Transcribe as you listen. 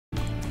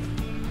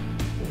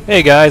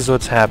Hey guys,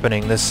 what's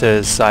happening? This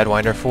is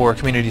Sidewinder for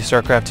Community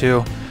Starcraft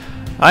 2.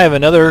 I have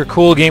another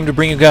cool game to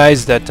bring you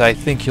guys that I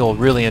think you'll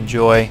really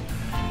enjoy.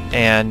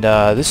 And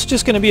this is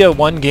just going to be a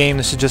one game.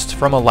 This is just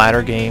from a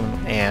ladder game,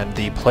 and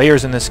the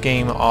players in this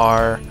game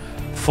are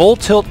Full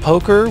Tilt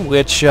Poker,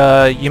 which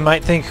you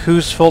might think,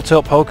 who's Full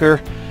Tilt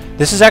Poker?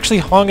 This is actually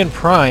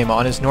HongUn'Prime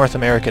on his North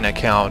American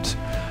account.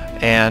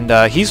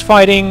 And he's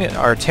fighting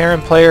our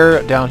Terran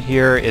player down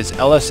here is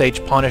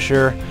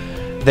LSH'Punisher.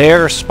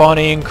 They're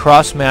spawning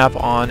cross-map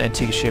on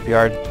Antigua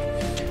Shipyard.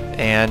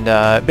 And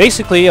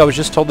basically, I was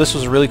just told this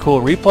was a really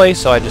cool replay,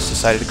 so I just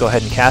decided to go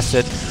ahead and cast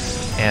it.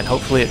 And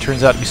hopefully it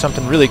turns out to be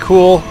something really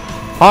cool.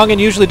 Hongun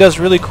usually does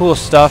really cool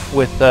stuff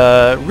with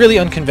really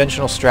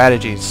unconventional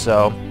strategies.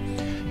 So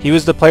he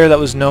was the player that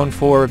was known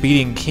for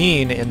beating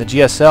Keen in the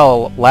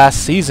GSL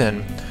last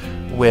season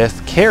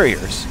with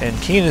carriers. And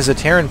Keen is a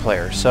Terran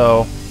player,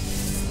 so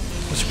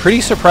it was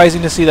pretty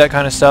surprising to see that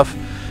kind of stuff.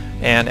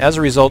 And as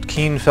a result,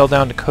 Keen fell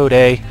down to Code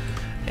A,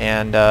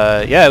 and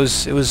yeah, it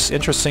was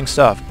interesting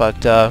stuff.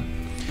 But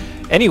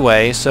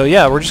anyway, so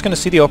yeah, we're just going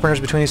to see the openers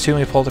between these two.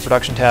 When we pull the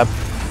production tab,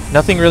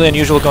 nothing really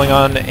unusual going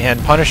on. And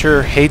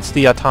Punisher hates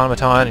the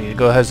automaton, and he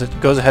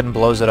goes ahead and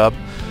blows it up.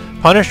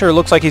 Punisher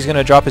looks like he's going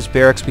to drop his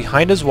barracks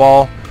behind his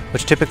wall,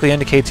 which typically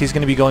indicates he's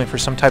going to be going for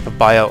some type of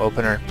buyout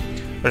opener,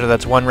 whether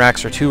that's 1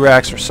 racks or 2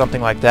 racks or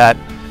something like that.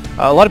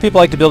 A lot of people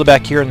like to build it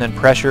back here and then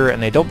pressure,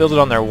 and they don't build it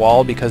on their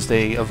wall because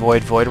they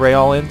avoid Void Ray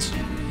all-ins,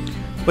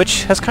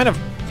 which has kind of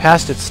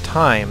passed its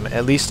time,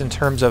 at least in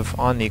terms of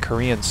on the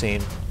Korean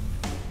scene.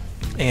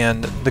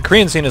 And the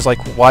Korean scene is like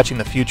watching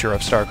the future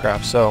of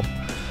Starcraft, so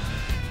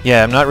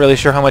yeah, I'm not really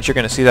sure how much you're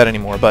going to see that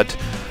anymore. But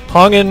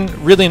Hongun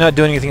really not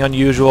doing anything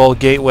unusual.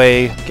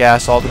 Gateway,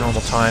 gas all the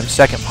normal time,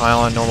 second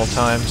pylon normal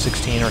time,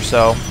 16 or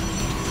so.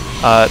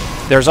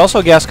 There's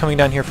also gas coming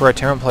down here for a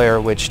Terran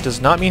player, which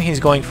does not mean he's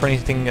going for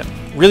anything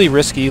really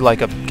risky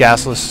like a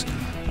gasless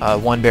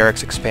 1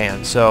 barracks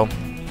expand. So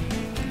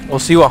we'll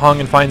see what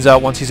Hongun finds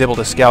out once he's able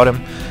to scout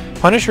him.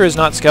 Punisher is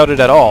not scouted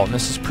at all, and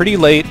this is pretty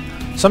late.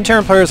 Some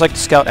Terran players like to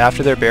scout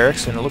after their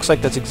barracks, and it looks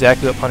like that's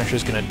exactly what Punisher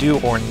is going to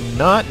do, or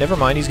not. Never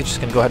mind, he's just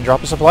going to go ahead and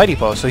drop a supply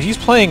depot. So he's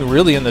playing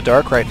really in the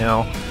dark right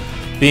now,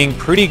 being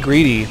pretty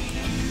greedy.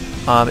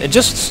 And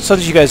just so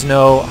that you guys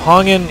know,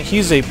 Hongun,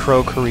 he's a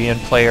pro Korean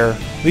player,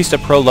 at least a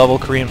pro level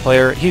Korean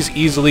player. He's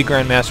easily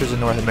Grandmasters in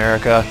North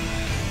America.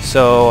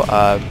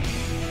 So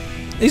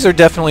these are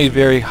definitely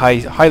very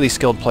highly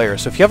skilled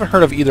players. So if you haven't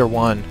heard of either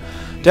one,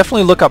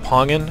 definitely look up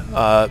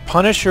Hongun.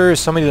 Punisher is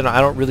somebody that I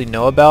don't really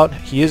know about.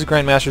 He is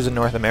Grandmasters in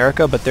North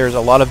America, but there's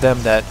a lot of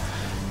them that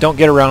don't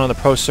get around on the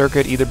pro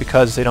circuit, either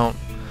because they don't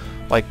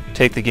like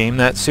take the game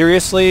that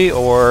seriously,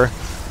 or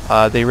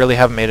they really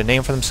haven't made a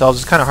name for themselves.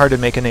 It's kind of hard to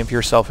make a name for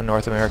yourself in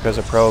North America as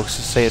a pro, because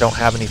say you don't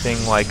have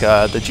anything like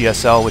the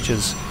GSL, which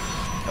is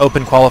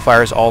open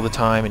qualifiers all the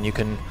time, and you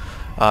can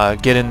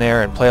get in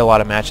there and play a lot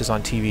of matches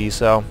on TV.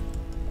 So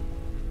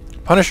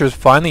Punisher's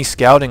finally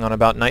scouting on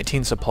about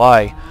 19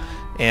 supply,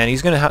 and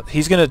he's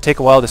gonna take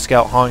a while to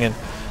scout Hongun.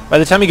 By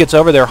the time he gets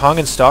over there,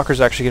 Hongun's Stalker's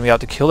actually gonna be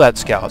out to kill that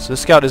scout. So this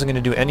scout isn't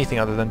gonna do anything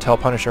other than tell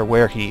Punisher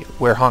where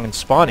Hongun's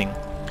spawning.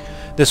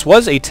 This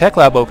was a Tech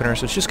Lab opener,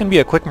 so it's just gonna be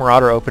a quick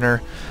Marauder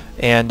opener,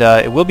 and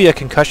it will be a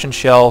concussion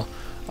shell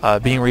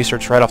being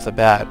researched right off the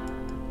bat.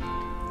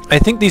 I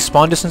think these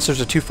spawn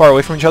distances are too far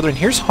away from each other, and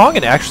here's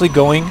Hongun actually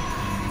going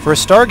for a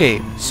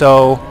Stargate.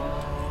 So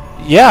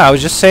yeah, I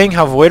was just saying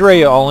how Void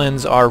Ray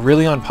all-ins are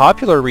really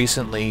unpopular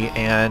recently,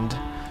 and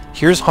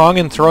here's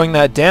Hongun throwing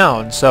that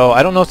down. So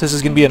I don't know if this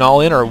is going to be an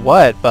all-in or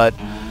what, but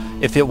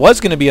if it was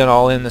going to be an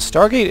all-in, the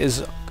Stargate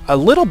is a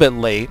little bit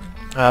late.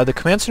 The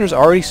Command Center is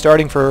already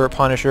starting for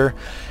Punisher,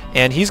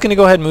 and he's going to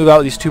go ahead and move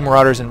out these 2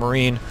 Marauders and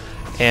Marine,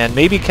 and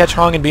maybe catch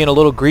Hongun being a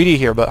little greedy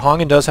here, but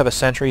Hongun does have a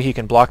sentry. He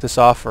can block this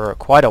off for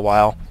quite a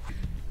while.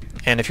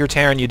 And if you're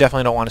Terran, you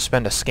definitely don't want to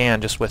spend a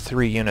scan just with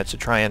 3 units to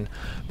try and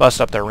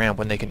bust up their ramp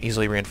when they can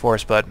easily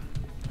reinforce. But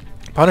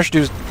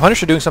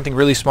Punisher doing something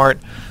really smart,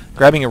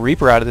 grabbing a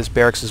Reaper out of this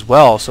barracks as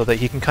well, so that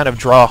he can kind of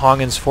draw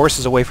Hongun's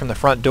forces away from the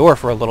front door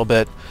for a little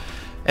bit.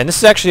 And this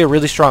is actually a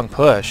really strong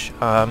push.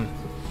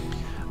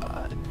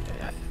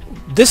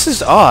 This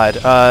is odd.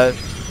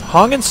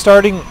 Hongun's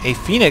starting a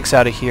Phoenix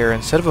out of here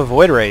instead of a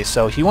Void Ray,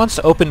 so he wants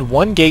to open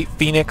 1 gate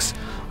Phoenix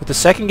with the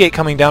 2nd gate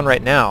coming down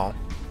right now.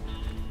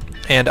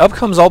 And up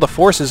comes all the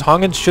forces.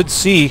 Hongun should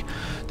see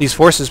these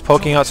forces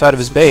poking outside of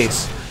his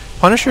base.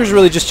 Punisher's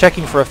really just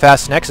checking for a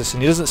fast nexus,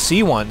 and he doesn't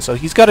see one, so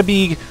he's got to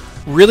be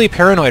really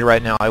paranoid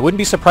right now. I wouldn't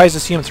be surprised to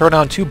see him throw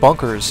down 2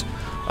 bunkers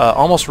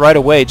almost right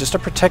away, just to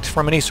protect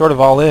from any sort of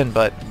all-in.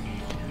 But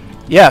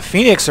yeah,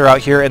 Phoenix are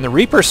out here, and the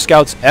Reaper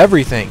scouts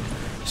everything.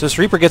 So this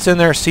Reaper gets in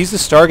there, sees the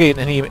Stargate,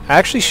 and he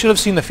actually should have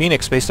seen the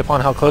Phoenix based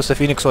upon how close the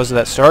Phoenix was to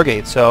that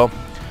Stargate. So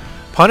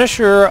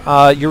Punisher,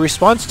 your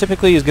response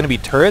typically is going to be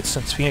turrets,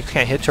 since Phoenix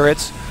can't hit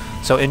turrets.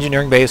 So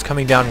Engineering Bay is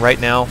coming down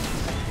right now.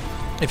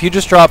 If you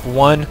just drop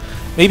 1,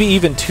 maybe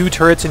even 2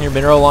 turrets in your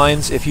mineral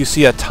lines, if you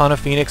see a ton of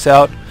Phoenix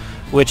out,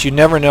 which you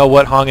never know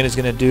what Hongun is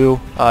going to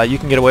do, you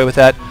can get away with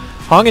that.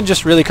 Hongun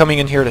just really coming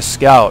in here to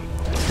scout.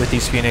 with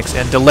these Phoenix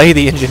and delay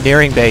the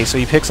engineering bay, so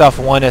he picks off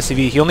one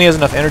SCV. He only has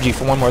enough energy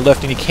for one more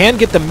lift, and he can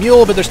get the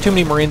mule, but there's too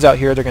many Marines out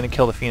here. They're going to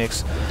kill the Phoenix.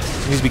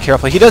 So he needs to be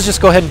careful. He does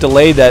just go ahead and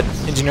delay that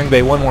engineering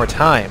bay one more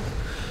time.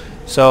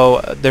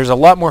 So there's a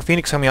lot more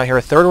Phoenix coming out here.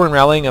 A third one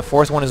rallying, a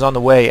fourth one is on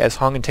the way as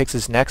HongUn takes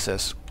his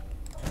Nexus.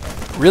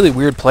 Really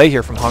weird play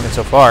here from HongUn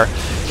so far.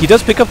 He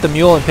does pick up the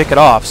mule and pick it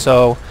off,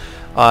 so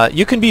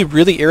you can be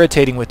really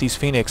irritating with these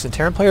Phoenix, and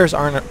Terran players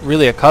aren't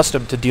really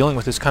accustomed to dealing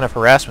with this kind of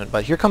harassment.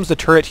 But here comes the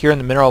turret here in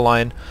the mineral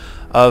line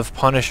of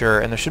Punisher,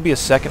 and there should be a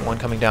second one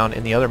coming down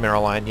in the other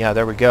mineral line. Yeah,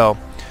 there we go.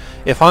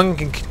 If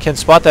HongUn can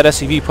spot that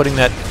SCV putting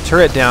that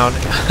turret down,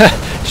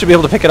 should be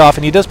able to pick it off,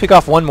 and he does pick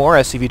off one more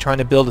SCV trying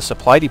to build a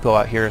supply depot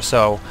out here.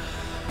 So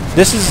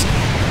this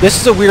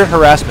is a weird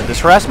harassment. This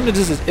harassment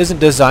isn't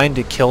designed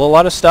to kill a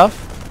lot of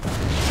stuff.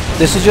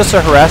 This is just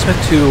a harassment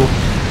to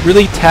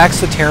really tax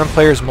the Terran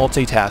player's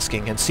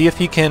multitasking and see if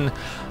he can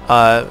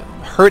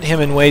hurt him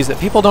in ways that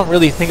people don't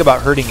really think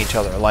about hurting each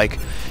other. Like,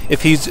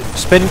 if he's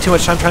spending too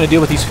much time trying to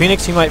deal with these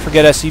Phoenix, he might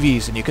forget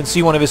SCVs, and you can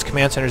see one of his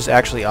command centers is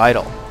actually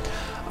idle.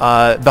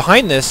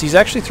 Behind this, he's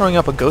actually throwing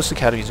up a Ghost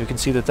Academy, so you can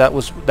see that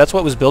that's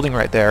what was building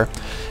right there.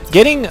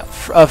 Getting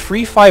a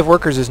free 5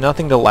 workers is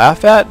nothing to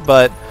laugh at,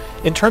 but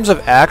in terms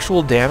of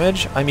actual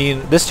damage, I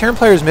mean, this Terran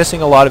player is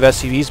missing a lot of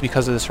SCVs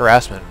because of this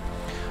harassment.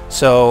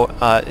 So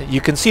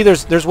you can see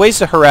there's ways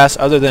to harass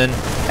other than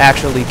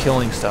actually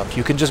killing stuff.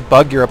 You can just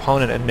bug your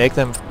opponent and make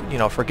them, you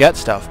know, forget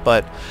stuff.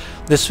 But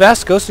this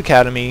fast Ghost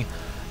Academy,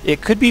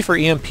 it could be for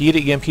EMP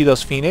to EMP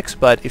those Phoenix,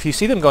 but if you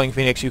see them going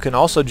Phoenix, you can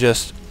also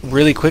just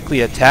really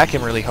quickly attack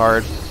him really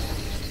hard,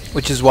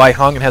 which is why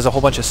HongUn has a whole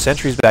bunch of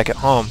sentries back at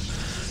home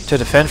to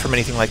defend from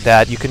anything like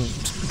that. You can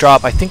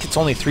drop, I think it's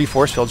only 3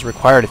 force fields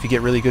required if you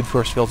get really good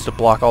force fields to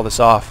block all this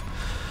off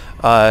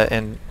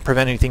and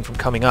prevent anything from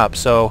coming up.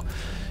 So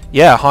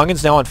yeah,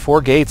 HongUn's now on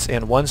 4 gates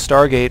and 1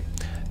 Stargate.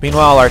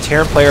 Meanwhile, our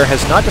Terran player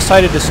has not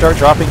decided to start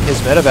dropping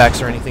his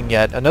medevacs or anything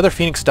yet. Another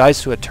Phoenix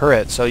dies to a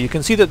turret, so you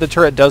can see that the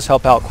turret does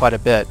help out quite a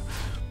bit,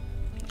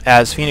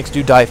 as Phoenix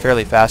do die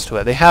fairly fast to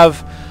it. They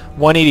have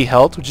 180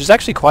 health, which is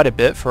actually quite a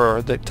bit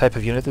for the type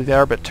of unit that they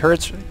are, but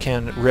turrets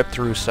can rip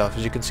through stuff.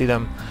 As you can see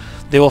them,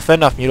 they will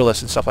fend off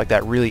Mutalisks and stuff like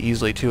that really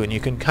easily too, and you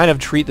can kind of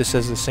treat this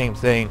as the same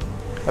thing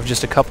of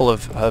just a couple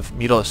of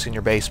Mutalisks in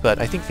your base, but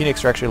I think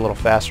Phoenix are actually a little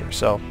faster,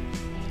 so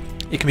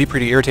it can be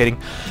pretty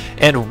irritating.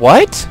 And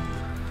what?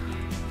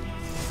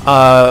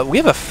 We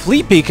have a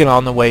fleet beacon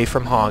on the way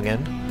from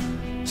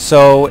HongUn.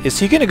 So is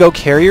he going to go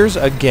carriers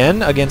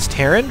again against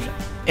Terran?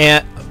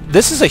 And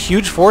this is a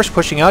huge force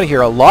pushing out of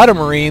here. A lot of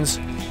Marines,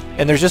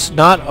 and there's just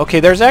not... Okay,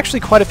 there's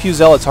actually quite a few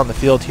Zealots on the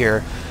field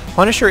here.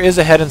 Punisher is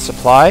ahead in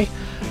supply.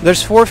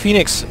 There's 4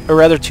 Phoenix, or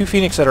rather 2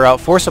 Phoenix that are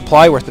out, 4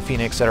 supply worth of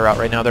Phoenix that are out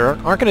right now. They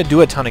aren't going to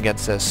do a ton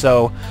against this.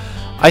 So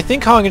I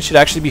think HongUn should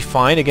actually be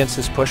fine against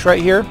this push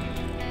right here.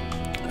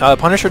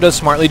 Punisher does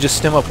smartly just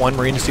stim up 1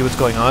 Marine to see what's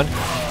going on.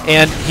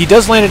 And he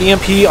does land an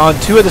EMP on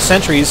 2 of the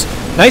sentries.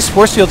 Nice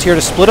force fields here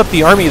to split up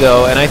the army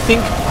though, and I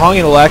think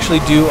HongUn will actually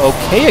do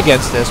okay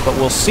against this, but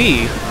we'll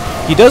see.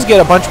 He does get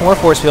a bunch more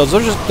force fields.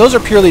 Those are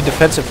purely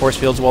defensive force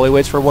fields while he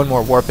waits for 1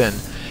 more warp in.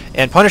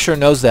 And Punisher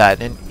knows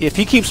that, and if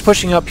he keeps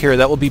pushing up here,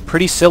 that will be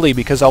pretty silly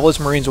because all his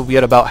Marines will be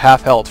at about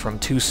half health from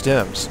 2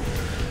 stims.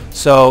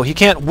 So he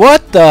can't...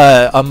 What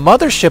the... A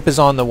mothership is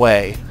on the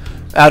way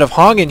out of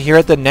HongUn here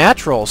at the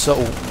natural. So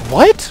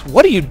what?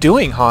 What are you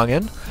doing,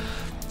 HongUn?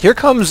 Here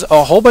comes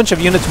a whole bunch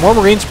of units, more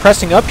Marines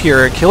pressing up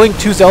here, killing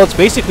 2 Zealots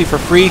basically for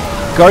free.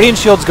 Guardian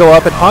shields go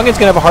up, and HongUn's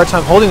going to have a hard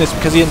time holding this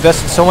because he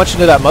invested so much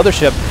into that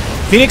mothership.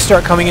 Phoenix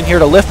start coming in here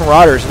to lift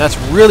Marauders, and that's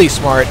really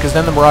smart because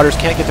then the Marauders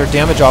can't get their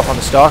damage off on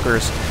the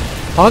Stalkers.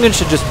 HongUn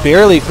should just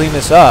barely clean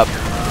this up,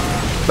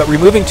 but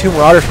removing 2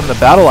 Marauders from the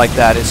battle like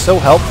that is so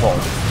helpful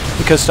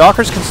because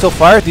Stalkers can still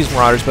fire at these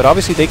Marauders, but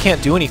obviously they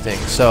can't do anything.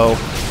 So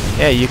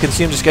yeah, you can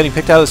see them just getting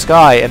picked out of the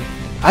sky, and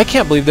I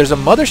can't believe there's a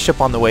mothership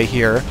on the way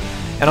here.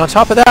 And on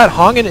top of that,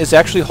 HongUn is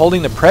actually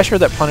holding the pressure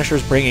that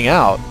Punisher's bringing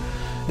out.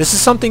 This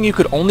is something you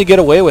could only get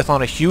away with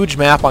on a huge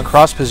map on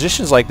cross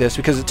positions like this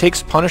because it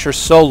takes Punisher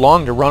so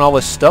long to run all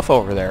this stuff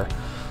over there.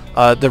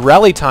 The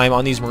rally time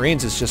on these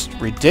Marines is just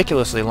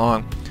ridiculously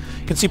long.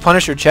 You can see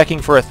Punisher checking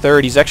for a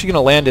third. He's actually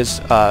going to land his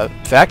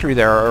factory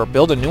there or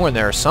build a new one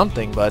there or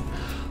something, but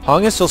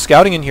HongUn's still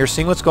scouting in here,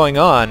 seeing what's going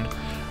on.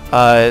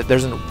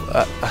 There's an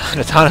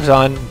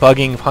automaton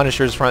bugging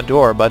Punisher's front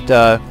door,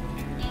 but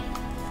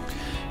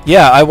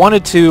yeah, I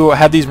wanted to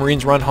have these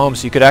Marines run home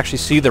so you could actually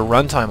see the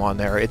runtime on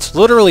there. It's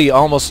literally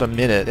almost a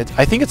minute.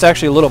 I think it's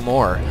actually a little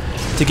more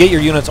to get your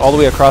units all the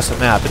way across the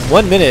map. And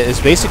 1 minute is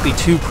basically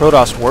 2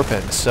 Protoss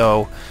warp-ins.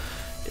 So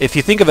if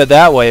you think of it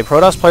that way,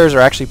 Protoss players are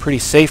actually pretty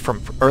safe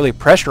from early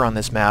pressure on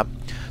this map.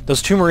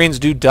 Those 2 Marines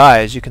do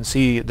die, as you can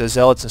see the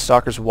Zealots and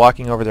Stalkers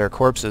walking over their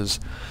corpses.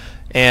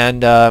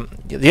 And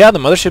yeah, the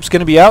mothership's going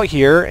to be out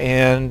here,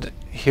 and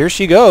here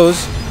she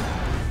goes.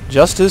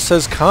 Justice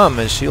has come,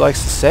 as she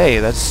likes to say.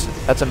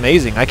 That's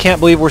amazing. I can't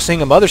believe we're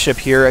seeing a mothership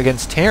here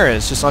against Terran.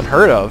 It's just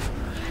unheard of.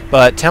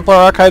 But Templar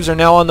Archives are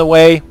now on the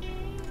way.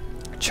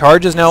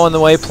 Charge is now on the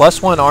way.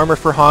 +1 armor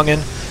for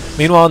HongUn.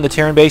 Meanwhile, in the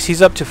Terran base,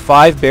 he's up to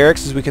 5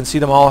 barracks, as we can see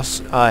them all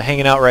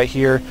hanging out right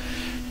here.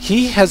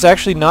 He has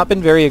actually not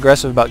been very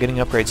aggressive about getting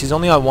upgrades. He's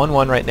only on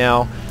 1-1 right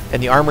now,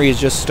 and the armory has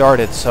just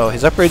started, so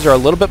his upgrades are a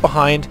little bit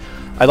behind.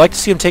 I'd like to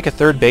see him take a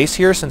 3rd base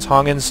here, since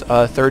HongUn'S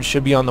 3rd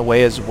should be on the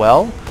way as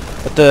well.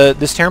 But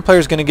this Terran player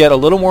is going to get a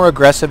little more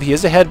aggressive. He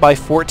is ahead by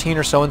 14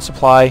 or so in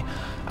supply.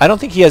 I don't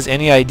think he has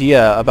any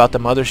idea about the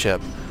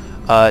mothership.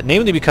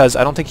 Namely because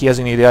I don't think he has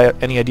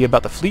any idea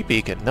about the fleet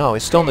beacon. No,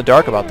 he's still in the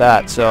dark about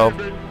that. So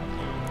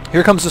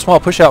here comes the small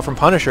push out from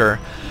Punisher,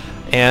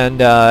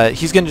 and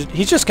he's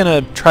just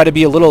gonna try to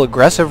be a little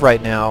aggressive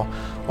right now,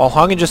 while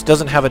HongUn just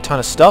doesn't have a ton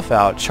of stuff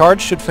out.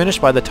 Charge should finish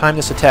by the time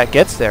this attack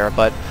gets there,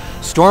 but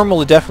Storm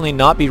will definitely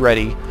not be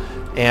ready.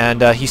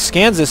 And he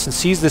scans this and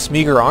sees this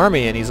meager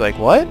army, and he's like,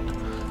 what?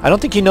 I don't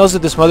think he knows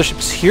that this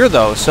mothership's here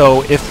though.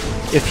 So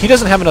if he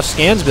doesn't have enough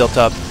scans built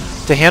up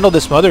to handle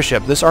this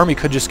mothership, this army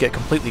could just get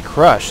completely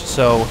crushed.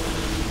 So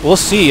we'll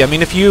see. I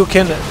mean, if you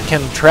can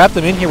trap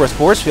them in here with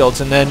force fields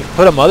and then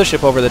put a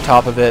mothership over the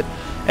top of it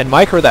and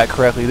micro that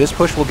correctly, this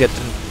push will get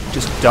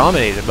just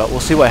dominated, but we'll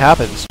see what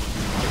happens.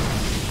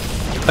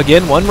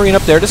 Again, 1 Marine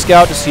up there to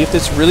scout to see if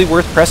it's really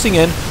worth pressing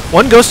in.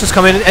 1 Ghost has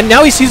come in, and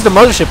now he sees the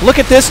mothership. Look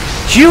at this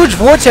huge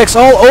vortex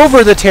all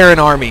over the Terran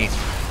army.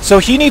 So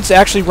he needs to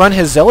actually run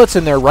his zealots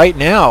in there right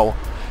now,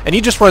 and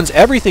he just runs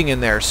everything in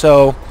there.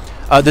 So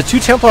the 2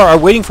 Templar are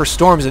waiting for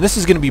storms, and this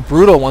is going to be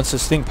brutal once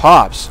this thing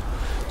pops.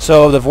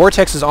 So the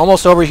vortex is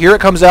almost over. Here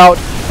it comes out,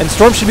 and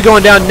storm should be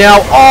going down now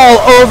all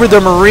over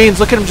the Marines.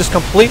 Look at him just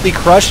completely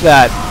crush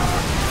that.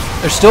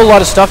 There's still a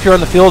lot of stuff here on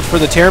the field for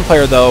the Terran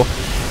player, though.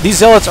 These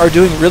zealots are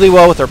doing really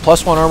well with their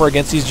 +1 armor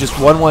against these just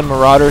 1-1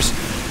 marauders,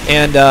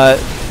 and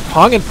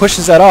HongUn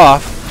pushes that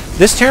off.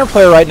 This Terran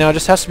player right now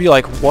just has to be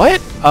like,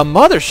 what? A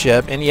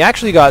mothership? And he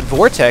actually got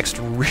vortexed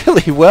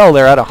really well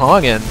there out of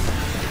HongUn.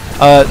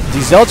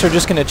 These zealots are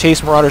just going to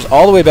chase marauders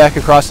all the way back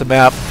across the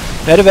map.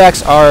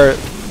 Medevacs are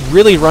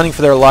really running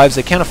for their lives.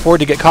 They can't afford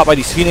to get caught by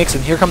these Phoenix,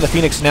 and here come the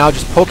Phoenix now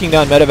just poking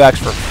down medevacs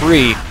for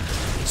free.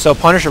 So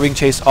Punisher being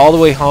chased all the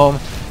way home.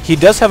 He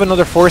does have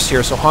another force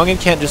here, so HongUn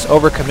can't just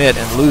overcommit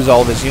and lose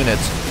all of his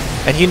units.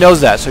 And he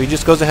knows that, so he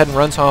just goes ahead and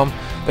runs home.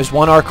 There's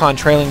 1 Archon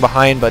trailing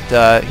behind, but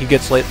he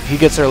gets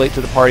there late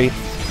to the party.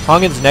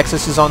 HongUn'S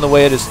Nexus is on the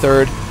way at his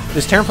 3rd.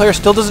 This Terran player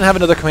still doesn't have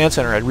another command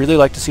center. I'd really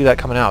like to see that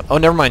coming out. Oh,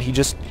 never mind. He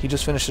just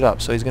finished it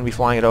up, so he's going to be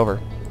flying it over.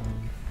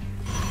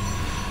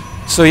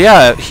 So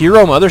yeah,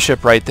 hero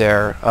mothership right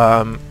there.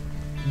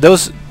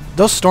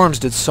 Those storms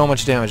did so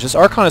much damage. This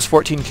Archon has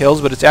 14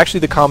 kills, but it's actually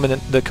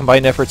the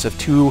combined efforts of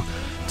 2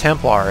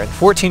 Templar, and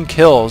 14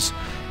 kills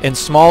in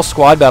small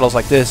squad battles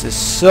like this is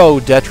so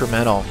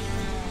detrimental.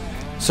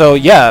 So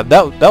yeah,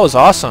 that was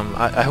awesome.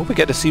 I hope we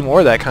get to see more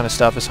of that kind of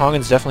stuff, as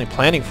HongUn'S definitely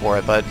planning for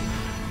it, but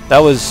that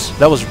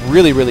was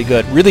really, really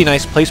good. Really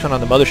nice placement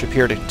on the mothership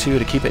here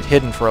to keep it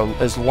hidden for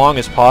as long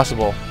as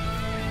possible.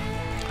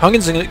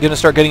 HongUn'S going to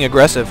start getting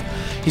aggressive.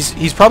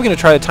 He's probably going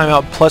to try to time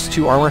out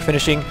 +2 armor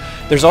finishing.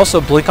 There's also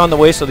Blink on the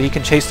way so that he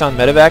can chase down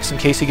medevacs in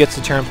case he gets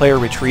the Terran player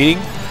retreating.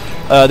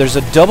 There's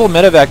a double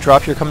medevac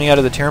drop here coming out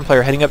of the Terran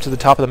player heading up to the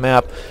top of the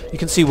map. You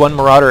can see 1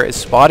 Marauder is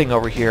spotting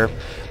over here.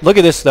 Look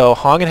at this though.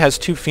 HongUn has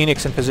 2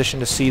 Phoenix in position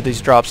to see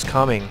these drops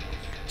coming.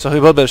 So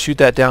he'll be able to shoot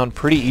that down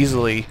pretty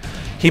easily.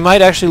 He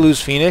might actually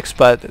lose Phoenix,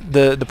 but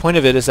the point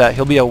of it is that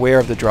he'll be aware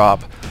of the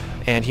drop,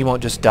 and he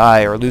won't just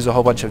die or lose a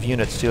whole bunch of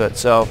units to it.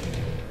 So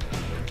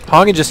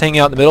HongUn just hanging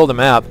out in the middle of the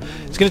map.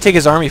 It's going to take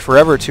his army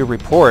forever to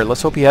report.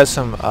 Let's hope he has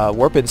some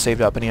warp-ins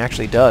saved up, and he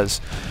actually does.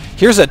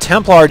 Here's a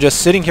Templar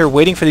just sitting here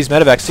waiting for these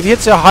medevacs. If he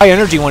hits a high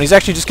energy one, he's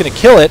actually just going to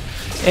kill it.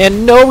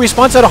 And no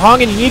response out of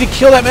HongUn. You need to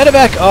kill that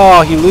medevac.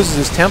 Oh, he loses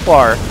his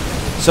Templar.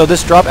 So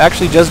this drop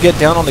actually does get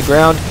down on the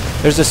ground.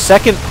 There's a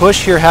second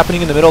push here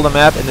happening in the middle of the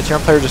map, and the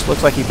Terran player just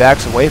looks like he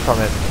backs away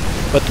from it.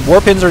 But the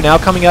warp-ins are now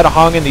coming out of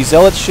HongUn. These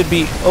Zealots should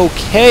be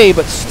okay,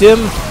 but Stim,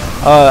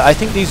 I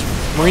think these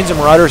Marines and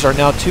Marauders are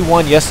now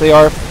 2-1. Yes, they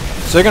are.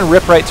 So they're going to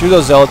rip right through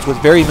those Zealots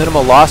with very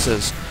minimal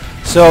losses.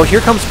 So here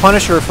comes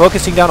Punisher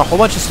focusing down a whole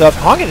bunch of stuff.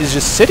 HongUn is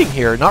just sitting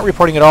here, not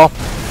reporting at all.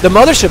 The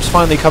mothership's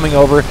finally coming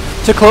over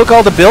to cloak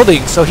all the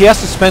buildings, so he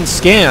has to spend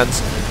scans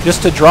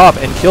just to drop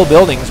and kill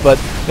buildings. But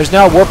there's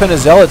now warp-in of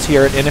Zealots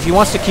here, and if he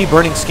wants to keep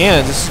burning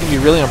scans, this is going to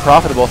be really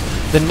unprofitable.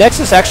 The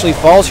Nexus actually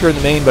falls here in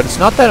the main, but it's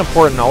not that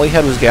important. All he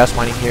had was gas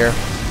mining here.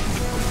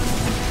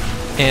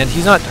 And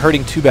he's not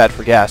hurting too bad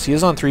for gas. He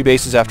is on 3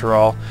 bases after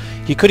all.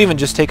 He could even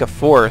just take a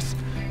 4th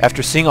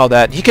after seeing all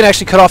that. He can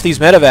actually cut off these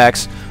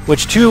medevacs,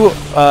 which 2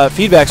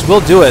 feedbacks will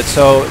do it.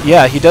 So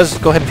yeah, he does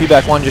go ahead and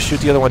feedback one, just shoot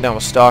the other one down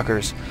with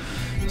stalkers.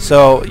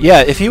 So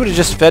yeah, if he would have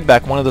just fed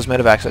back one of those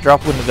medevacs, that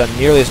drop wouldn't have done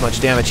nearly as much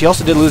damage. He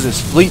also did lose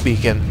his fleet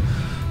beacon,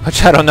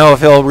 which I don't know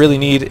if he'll really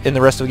need in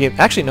the rest of the game.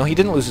 Actually, no, he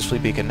didn't lose his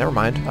fleet beacon. Never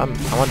mind. I'm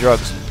on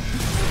drugs.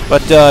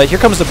 But here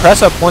comes the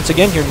press up once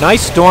again here.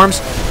 Nice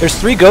storms. There's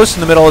 3 ghosts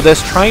in the middle of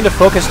this, trying to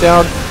focus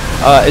down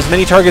as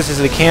many targets as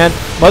they can.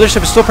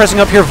 Mothership is still pressing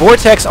up here.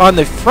 Vortex on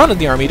the front of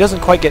the army. He doesn't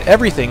quite get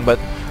everything, but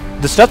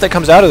the stuff that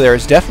comes out of there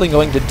is definitely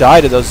going to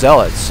die to those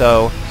Zealots.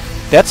 So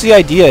that's the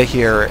idea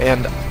here,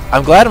 and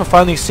I'm glad I'm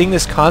finally seeing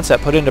this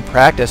concept put into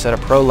practice at a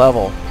pro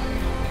level.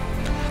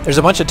 There's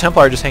a bunch of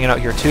Templar just hanging out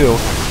here too.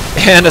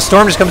 And a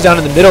storm just comes down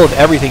in the middle of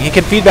everything. He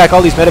can feed back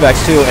all these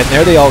medevacs too, and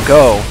there they all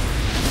go.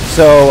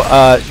 So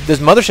this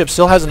mothership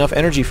still has enough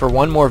energy for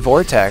one more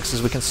vortex.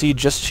 As we can see,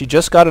 she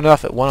just got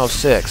enough at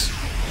 106.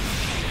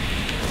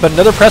 But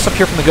another press up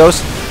here from the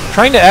Ghost,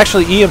 trying to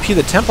actually EMP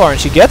the Templar, and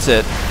she gets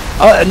it.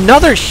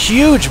 Another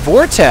huge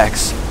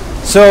vortex.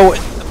 So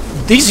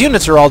these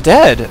units are all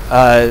dead.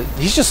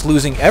 He's just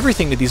losing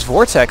everything to these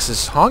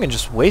vortexes. HongUn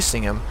just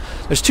wasting him.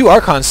 There's two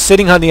Archons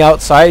sitting on the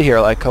outside here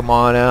like, come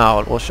on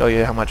out. We'll show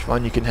you how much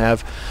fun you can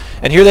have.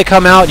 And here they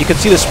come out. You can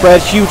see the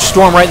spread. Huge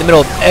storm right in the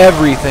middle of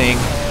everything.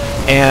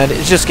 And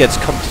it just gets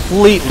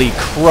completely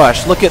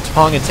crushed. Look at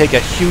HongUn take a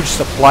huge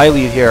supply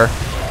lead here.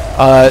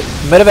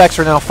 Medevacs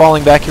are now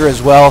falling back here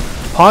as well.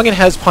 HongUn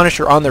has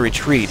Punisher on the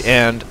retreat,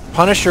 and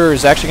Punisher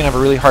is actually going to have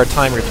a really hard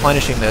time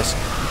replenishing this.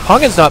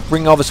 HongUn's not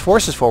bringing all of his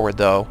forces forward,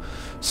 though,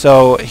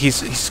 so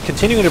he's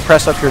continuing to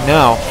press up here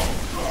now.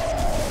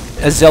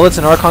 As Zealots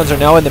and Archons are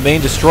now in the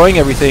main destroying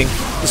everything,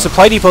 the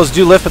supply depots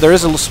do lift, but there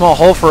is a small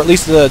hole for at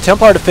least the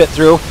Templar to fit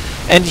through,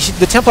 and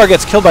the Templar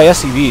gets killed by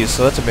SCVs,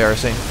 so that's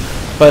embarrassing.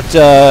 But,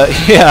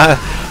 yeah,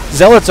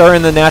 Zealots are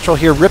in the natural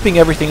here, ripping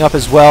everything up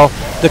as well.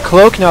 The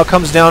Cloak now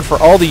comes down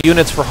for all the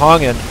units for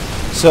HongUn.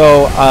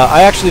 So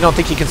I actually don't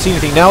think he can see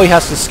anything. Now he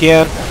has to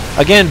scan.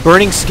 Again,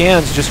 burning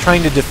scans, just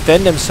trying to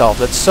defend himself.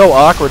 That's so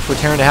awkward for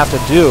Terran to have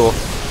to do.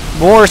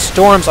 More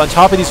storms on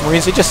top of these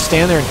Marines. They just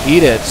stand there and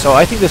eat it. So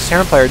I think this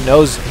Terran player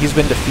knows he's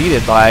been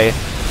defeated by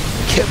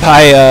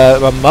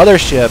a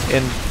mothership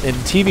in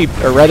TV,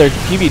 or rather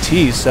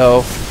PVT.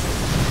 So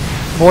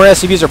more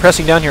SCVs are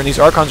pressing down here, and these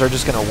Archons are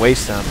just going to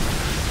waste them.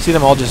 See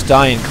them all just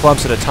die in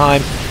clumps at a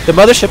time. The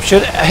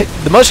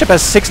mothership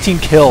has 16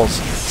 kills,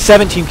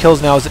 17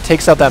 kills now as it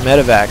takes out that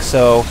medevac.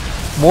 So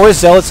more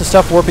Zealots and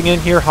stuff warping in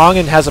here.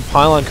 HongUn has a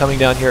pylon coming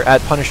down here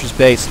at Punisher's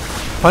base.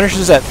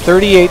 Punisher's at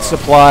 38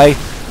 supply,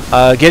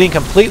 getting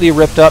completely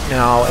ripped up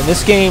now, and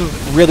this game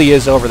really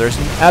is over. There's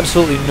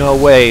absolutely no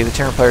way the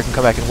Terran player can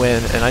come back and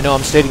win. And I know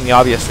I'm stating the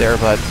obvious there,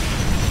 but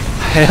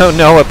I don't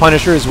know what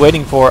Punisher is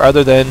waiting for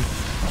other than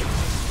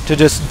to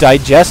just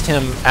digest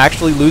him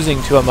actually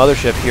losing to a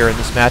mothership here in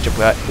this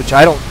matchup, which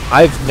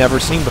I've never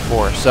seen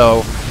before.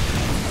 So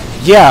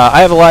yeah, I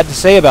have a lot to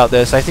say about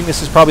this. I think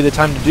this is probably the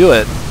time to do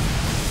it,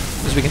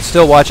 because we can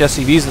still watch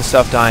SCVs and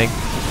stuff dying.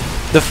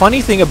 The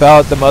funny thing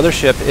about the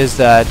mothership is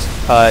that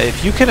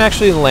if you can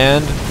actually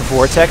land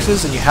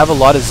vortexes and you have a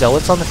lot of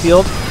Zealots on the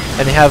field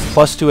and they have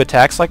 +2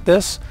 attacks like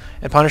this,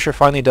 and Punisher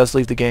finally does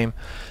leave the game,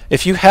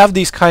 if you have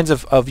these kinds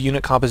of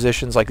unit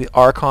compositions like the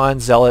Archon,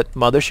 Zealot,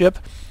 mothership,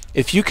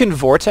 if you can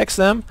vortex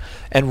them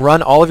and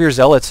run all of your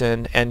Zealots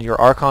in and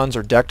your Archons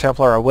or Deck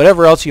Templar or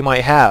whatever else you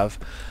might have,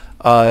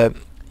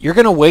 you're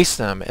going to waste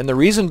them. And the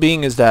reason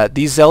being is that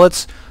these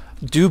Zealots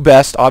do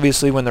best,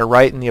 obviously, when they're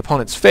right in the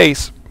opponent's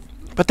face,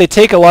 but they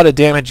take a lot of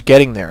damage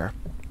getting there.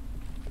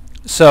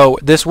 So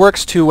this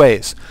works two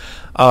ways.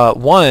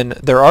 One,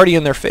 they're already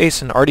in their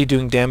face and already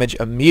doing damage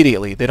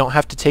immediately. They don't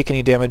have to take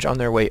any damage on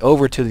their way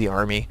over to the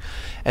army.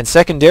 And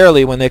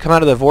secondarily, when they come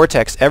out of the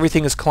vortex,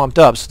 everything is clumped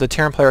up, so the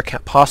Terran player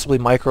can't possibly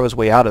micro his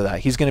way out of that.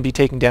 He's going to be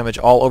taking damage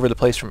all over the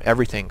place from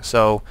everything.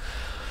 So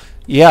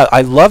yeah,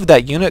 I love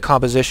that unit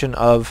composition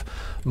of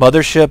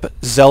mothership,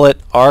 Zealot,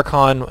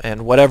 Archon,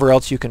 and whatever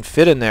else you can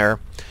fit in there.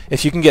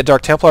 If you can get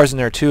Dark Templars in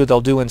there too, they'll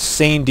do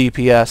insane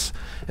DPS.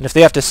 And if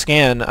they have to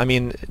scan, I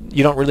mean,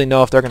 you don't really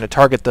know if they're going to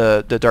target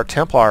the Dark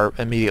Templar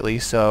immediately,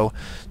 so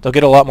they'll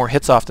get a lot more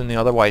hits off than they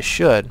otherwise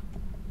should.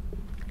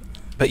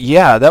 But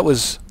yeah, that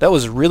was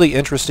really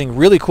interesting,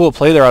 really cool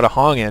play there out of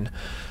HongUn,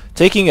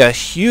 taking a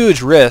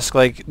huge risk.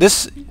 Like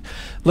this,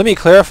 let me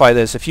clarify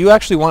this. If you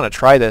actually want to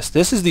try this,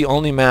 this is the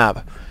only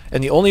map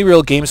and the only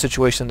real game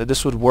situation that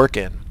this would work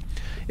in.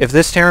 If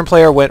this Terran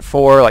player went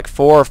for like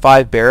 4 or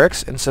 5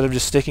 barracks instead of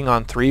just sticking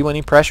on 3 when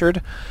he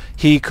pressured,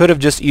 he could have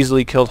just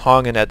easily killed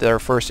HongUn at their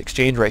first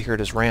exchange right here at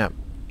his ramp.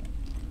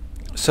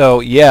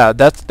 So yeah,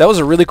 that was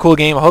a really cool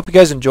game. I hope you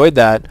guys enjoyed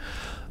that.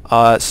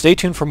 Stay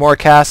tuned for more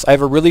casts. I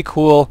have a really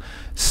cool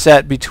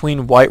set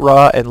between White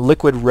Raw and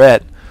Liquid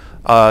Red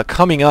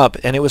coming up,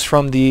 and it was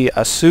from the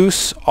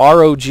ASUS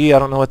ROG, I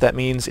don't know what that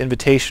means,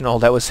 Invitational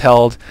that was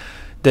held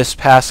this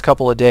past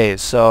couple of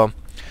days. So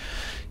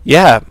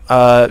yeah,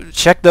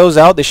 check those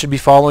out. They should be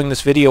following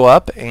this video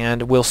up,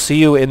 and we'll see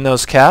you in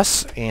those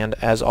casts. And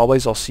as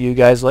always, I'll see you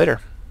guys later.